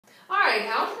right,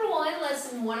 Algebra 1,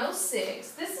 Lesson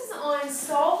 106. This is on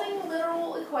solving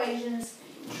literal equations,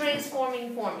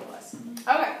 transforming formulas.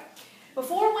 Okay,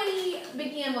 before we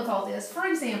begin with all this, for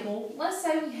example, let's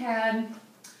say we had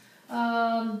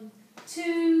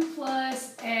 2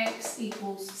 plus x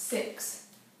equals 6.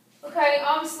 Okay,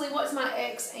 obviously, what's my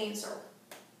x answer?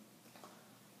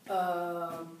 2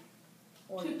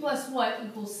 plus what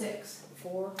equals 6?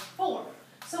 4. 4.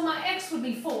 So my x would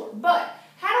be 4. But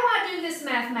how do I do this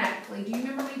mathematically? Do you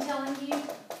remember me telling you?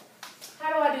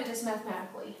 How do I do this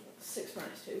mathematically? 6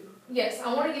 minus 2. Yes,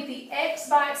 I want to get the x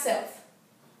by itself.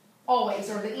 Always,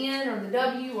 or the n, or the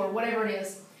w, or whatever it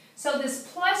is. So this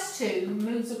plus 2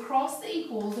 moves across the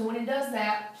equals, and when it does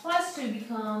that, plus 2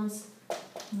 becomes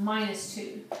minus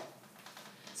 2.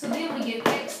 So then we get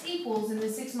x equals, and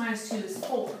then 6 minus 2 is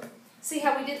 4. See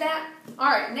how we did that?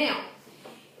 Alright, now,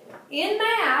 in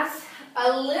math,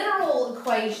 a literal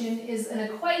equation is an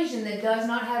equation that does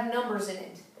not have numbers in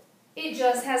it. It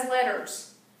just has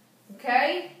letters.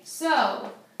 Okay?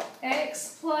 So,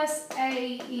 x plus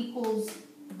a equals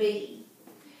b.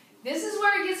 This is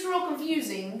where it gets real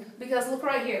confusing, because look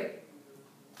right here.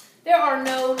 There are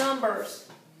no numbers.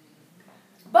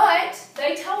 But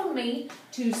they told me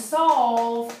to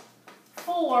solve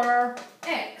for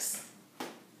x.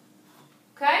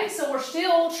 Okay, so we're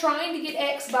still trying to get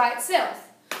x by itself.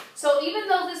 So even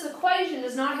though this equation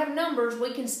does not have numbers,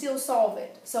 we can still solve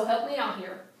it. So help me out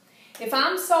here. If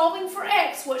I'm solving for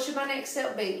x, what should my next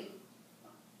step be?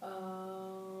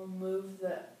 Move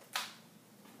the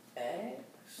x.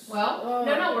 Well,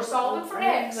 no, we're solving for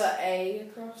x. Move the a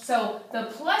across. So the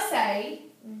plus a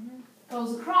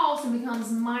goes across and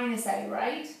becomes minus a,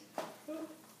 right?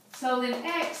 So then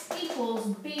x equals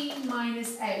b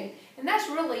minus a. And that's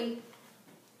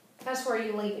where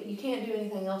you leave it. You can't do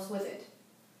anything else with it,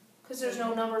 because there's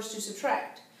no numbers to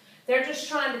subtract. They're just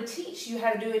trying to teach you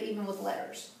how to do it even with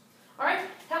letters. Alright,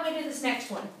 help me do this next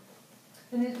one.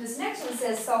 And this next one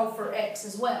says solve for x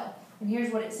as well. And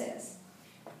here's what it says.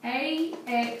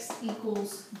 ax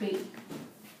equals b.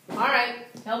 Alright,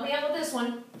 help me out with this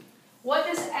one. What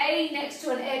does a next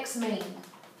to an x mean?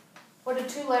 What do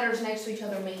 2 letters next to each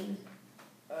other mean?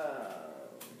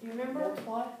 Do you remember?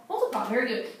 Multiply. Multiply, very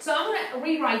good. So I'm going to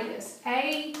rewrite this.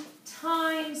 A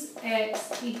times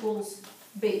x equals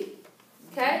b.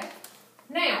 Okay?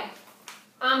 Now,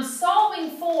 I'm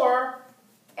solving for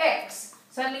x.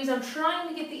 So that means I'm trying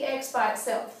to get the x by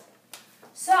itself.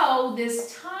 So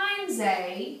this times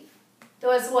a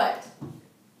does what?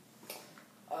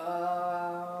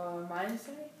 Minus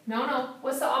a? No.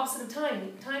 What's the opposite of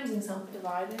timesing something?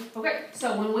 Divided. Okay,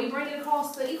 so when we bring it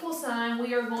across the equal sign,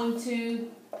 we are going to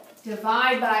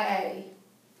divide by a.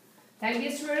 That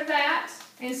gets rid of that.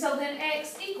 And so then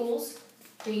x equals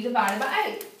b divided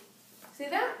by a. See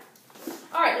that?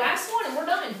 Alright, last one and we're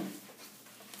done.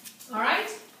 Alright?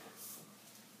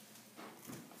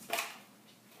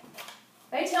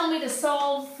 They tell me to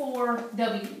solve for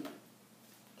w.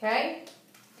 Okay?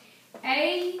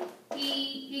 AE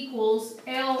equals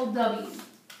LW.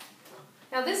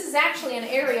 Now this is actually an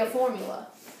area formula.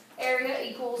 Area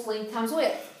equals length times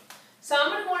width. So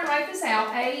I'm going to go and write this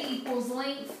out. A equals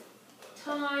length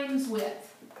times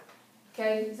width.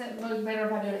 Okay, is that better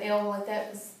if I do an L like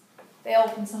that? Because the L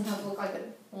can sometimes look like a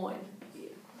 1.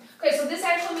 Okay, so this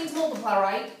actually means multiply,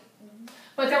 right?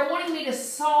 But they're wanting me to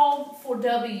solve for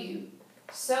W.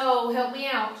 So help me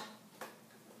out.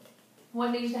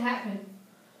 What needs to happen?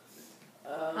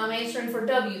 I'm answering for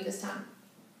W this time.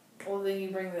 Well, then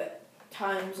you bring the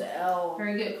times L.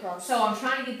 Very good. Across. So I'm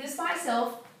trying to get this by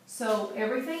itself. So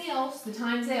everything else, the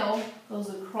times L, goes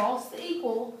across the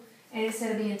equal. And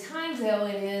instead of being times L,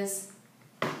 it is,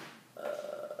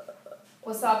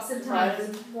 what's the opposite of times?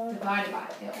 Divided by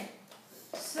L.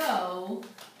 So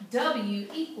W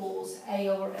equals A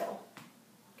over L.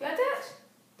 Got that?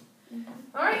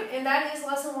 All right, and that is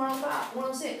lesson 105,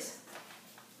 106.